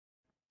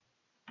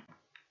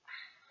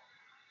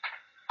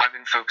I'm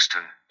in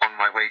Folkestone, on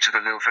my way to the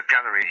Lilford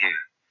Gallery here,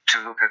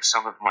 to look at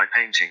some of my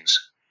paintings.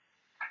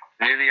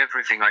 Nearly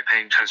everything I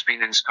paint has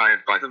been inspired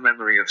by the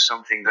memory of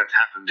something that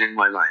happened in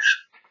my life.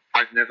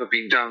 I've never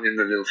been down in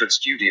the Lilford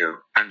studio,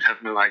 and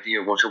have no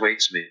idea what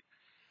awaits me.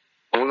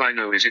 All I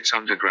know is it's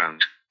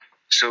underground.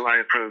 So I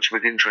approach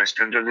with interest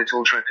and a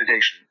little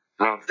trepidation.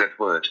 Love that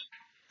word.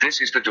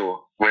 This is the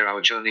door, where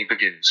our journey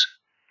begins.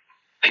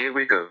 Here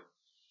we go.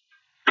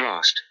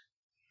 Blast.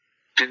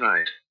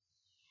 Denied.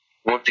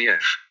 What the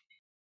F?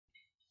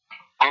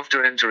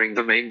 After entering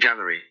the main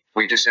gallery,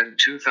 we descend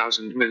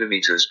 2,000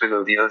 millimeters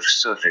below the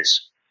Earth's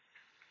surface.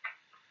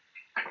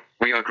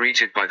 We are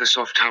greeted by the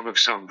soft hum of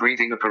some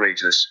breathing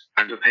apparatus,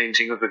 and a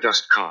painting of a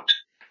dust cart.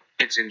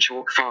 It's in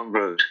Chalk Farm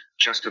Road,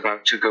 just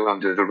about to go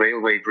under the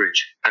railway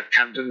bridge, at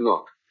Camden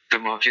Lock. The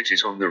market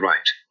is on the right.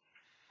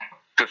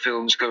 The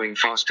film's going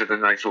faster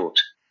than I thought.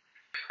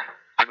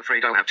 I'm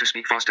afraid I'll have to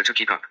speak faster to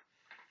keep up.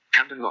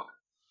 Camden Lock.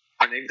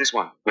 I named this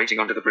one, waiting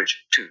under the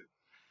bridge, too.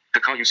 The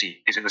car you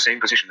see is in the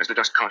same position as the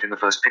dust cart in the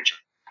first picture.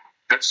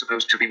 That's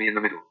supposed to be me in the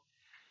middle.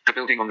 The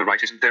building on the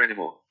right isn't there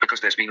anymore, because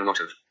there's been a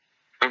lot of...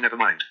 Oh, never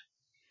mind.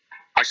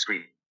 Ice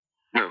Scream.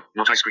 No,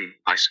 not Ice Cream,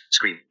 Ice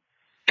Scream.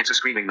 It's a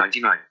Screaming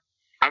 99.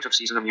 Out of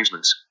season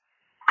amusements.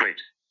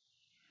 Great.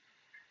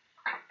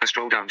 A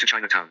stroll down to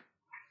Chinatown.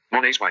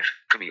 Monet's wife,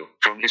 Camille,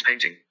 from his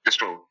painting, The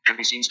Stroll, can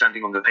be seen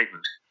standing on the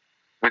pavement.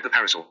 With the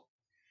parasol.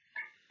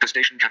 The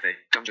station cafe,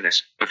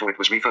 Dungeness, before it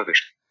was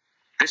refurbished.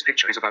 This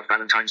picture is about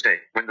Valentine's Day,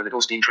 when the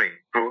little steam train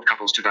brought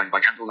couples to dine by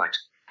candlelight.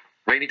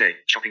 Rainy day,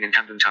 shopping in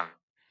Camden Town.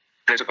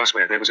 There's a bus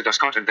where there was a dust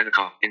cart and then a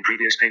car, in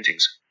previous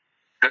paintings.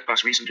 That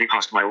bus recently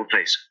passed my old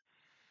place.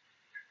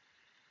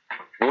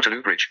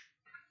 Waterloo Bridge.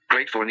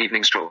 Great for an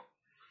evening stroll.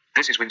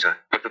 This is winter,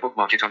 but the book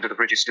market under the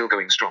bridge is still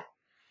going strong.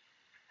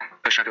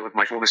 A shadow of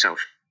my former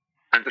self.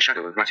 And the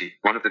shadow of Ratty,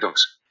 one of the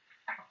dogs.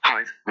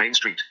 Hythe, Main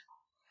Street.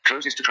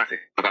 Closes to traffic,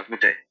 about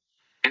midday.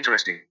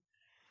 Interesting.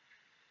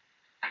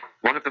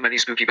 One of the many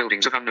spooky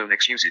buildings of unknown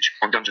ex-usage,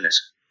 on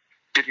Dungeness.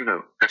 Did you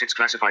know that it's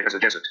classified as a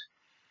desert?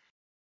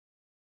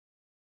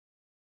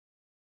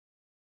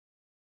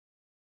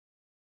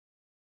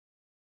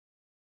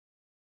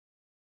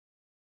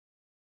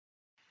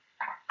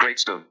 Great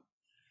stone.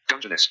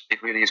 Dungeness,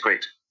 it really is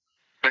great.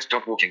 Best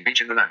dog walking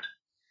beach in the land.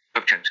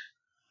 Of Kent.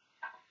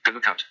 The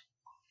lookout.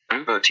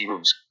 Bluebird tea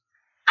rooms.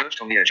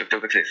 Perched on the edge of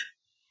Dover Cliff.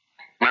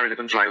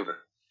 Marylebone flyover.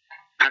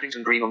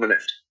 Paddington Green on the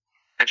left.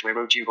 Edgware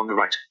Road tube on the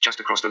right, just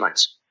across the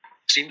lights.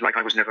 Seemed like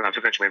I was never out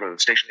of Edgware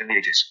Road station in the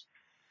 80s.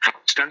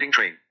 Standing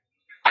train.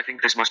 I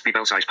think this must be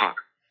Belsize Park.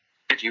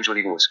 It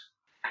usually was.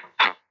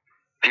 Huh.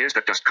 Here's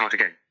that dust cart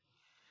again.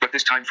 But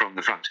this time from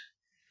the front.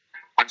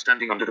 I'm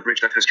standing under the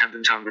bridge that has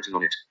Camden Town written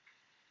on it.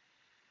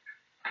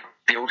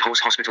 The Old Horse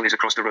Hospital is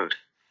across the road.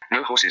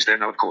 No horses there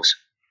now, of course.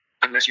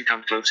 Unless you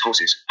count clothes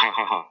horses, ha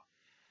ha ha.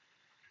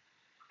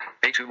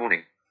 A2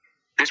 morning.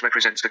 This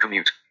represents the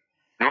commute.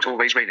 Not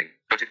always raining,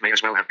 but it may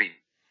as well have been.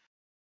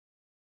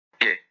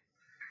 Yeah.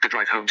 The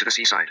drive home to the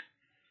seaside.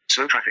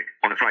 Slow traffic,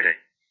 on a Friday.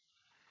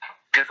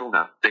 Careful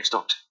now, they've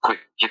stopped. Quick,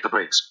 hit the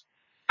brakes.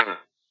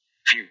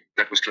 Phew,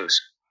 that was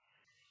close.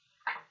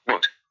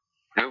 What?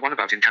 No one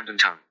about in Camden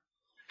Town.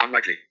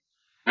 Unlikely.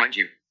 Mind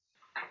you.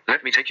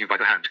 Let me take you by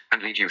the hand,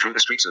 and lead you through the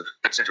streets of,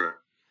 etc.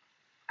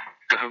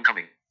 The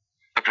Homecoming.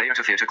 A play at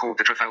a theatre called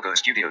the Trafalgar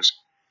Studios.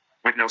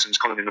 With Nelson's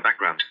column in the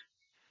background.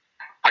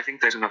 I think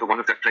there's another one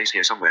of that place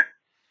here somewhere.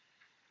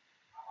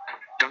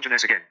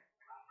 Dungeness again.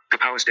 The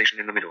power station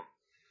in the middle.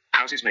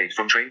 Houses made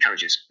from train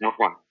carriages, not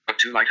one, but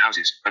two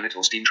lighthouses, a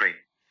little steam train.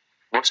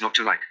 What's not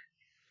to like?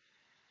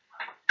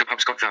 The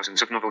pub's got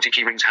thousands of novelty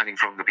key rings hanging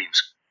from the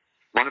beams.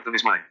 One of them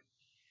is mine.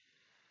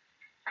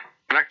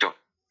 Black Dot.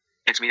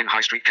 It's me in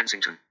High Street,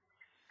 Kensington.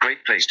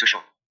 Great place to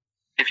shop.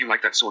 If you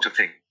like that sort of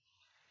thing.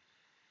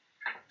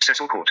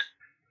 Cecil Court.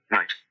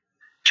 Night.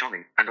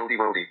 Charming and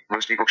oldie-worldy,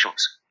 mostly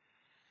bookshops.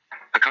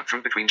 A cut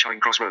through between Charing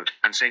Cross Road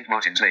and St.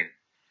 Martin's Lane.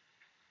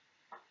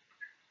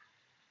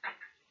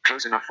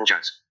 Close enough for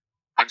jazz.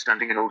 I'm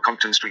standing in Old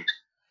Compton Street.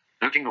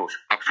 Looking north,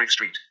 up Frith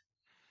Street.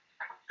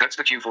 That's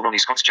the queue for Ronnie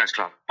Scott's Jazz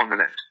Club, on the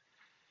left.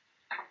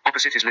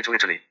 Opposite is Little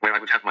Italy, where I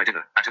would have my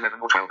dinner, at 11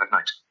 or 12 at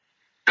night.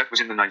 That was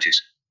in the 90s.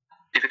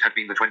 If it had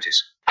been the 20s,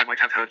 I might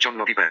have heard John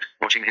Lobby Baird,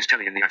 watching his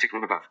telly in the attic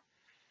room above.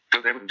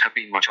 Though there wouldn't have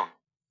been much on.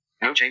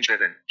 No change there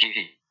then, hee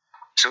hee.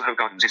 Soho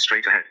Gardens is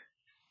straight ahead.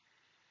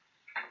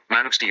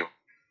 Man of Steel.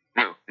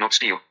 No, not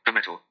steel, the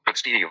metal, but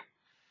steel.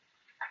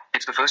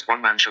 It's the first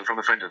one-man show from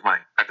a friend of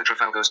mine, at the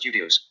Trafalgar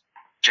Studios.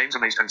 James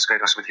amazed and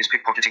scared us with his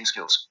pickpocketing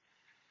skills.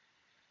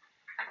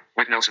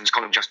 With Nelson's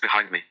column just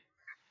behind me.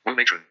 Oh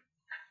matron.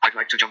 I'd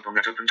like to jump on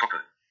that open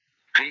topper.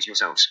 Please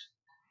yourselves.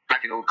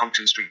 Back in Old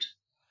Compton Street.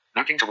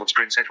 Looking towards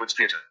Prince Edward's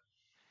Theatre.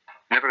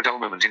 Never a dull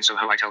moment in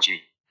Soho, I tell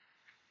ye.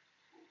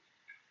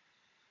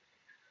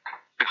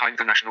 Behind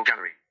the National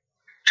Gallery.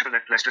 To the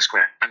left, Leicester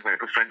Square, and where a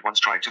good friend once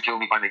tried to kill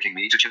me by making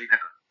me eat a chili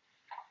pepper.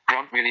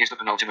 Grant really is the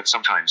penultimate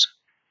sometimes.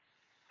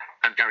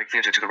 And Garrick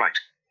Theatre to the right.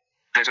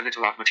 There's a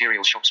little art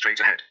materials shop straight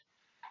ahead.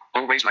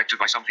 Always like to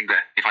buy something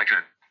there, if I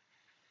can.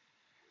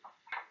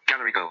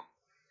 Gallery Girl.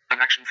 An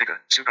An action figure,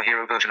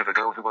 superhero version of a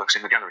girl who works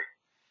in the gallery.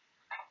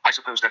 I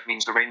suppose that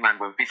means the Rain Man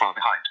won't be far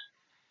behind.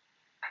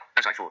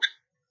 As I thought.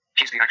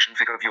 He's the action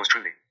figure of yours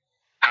truly.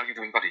 How you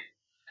doing, buddy?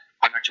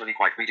 I'm actually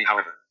quite weedy,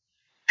 however.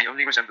 The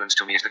only resemblance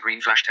to me is the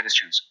green Flash tennis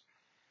shoes.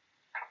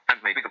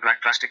 And maybe the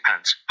black plastic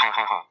pants, ha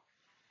ha ha.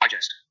 I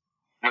jest.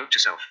 Note to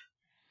self.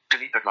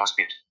 Delete that last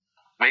bit.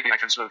 Maybe I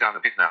can slow down a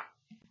bit now.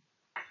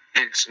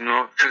 It's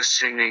not the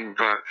singing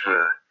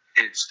butler,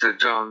 it's the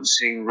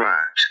dancing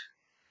rat.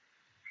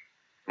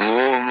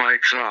 More my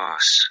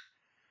class.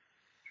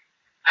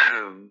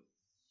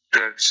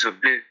 That's a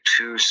bit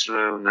too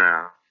slow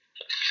now.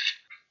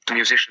 The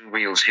musician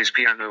wheels his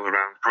piano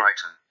around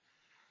Brighton.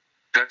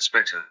 That's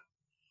better.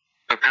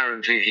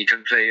 Apparently he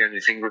can play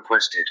anything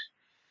requested.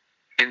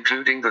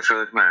 Including the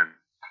third man.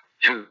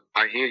 Who,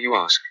 I hear you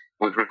ask,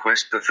 would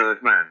request the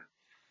third man?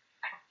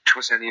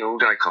 'Twas any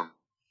old icon.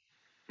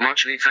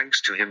 Muchly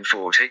thanks to him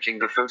for taking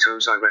the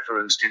photos I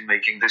referenced in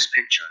making this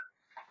picture.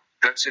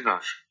 That's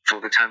enough,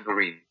 for the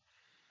tambourine.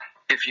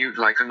 If you'd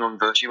like a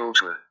non-virtual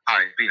tour,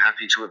 I'd be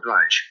happy to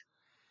oblige.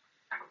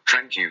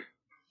 Thank you.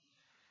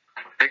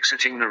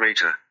 Exiting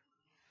narrator.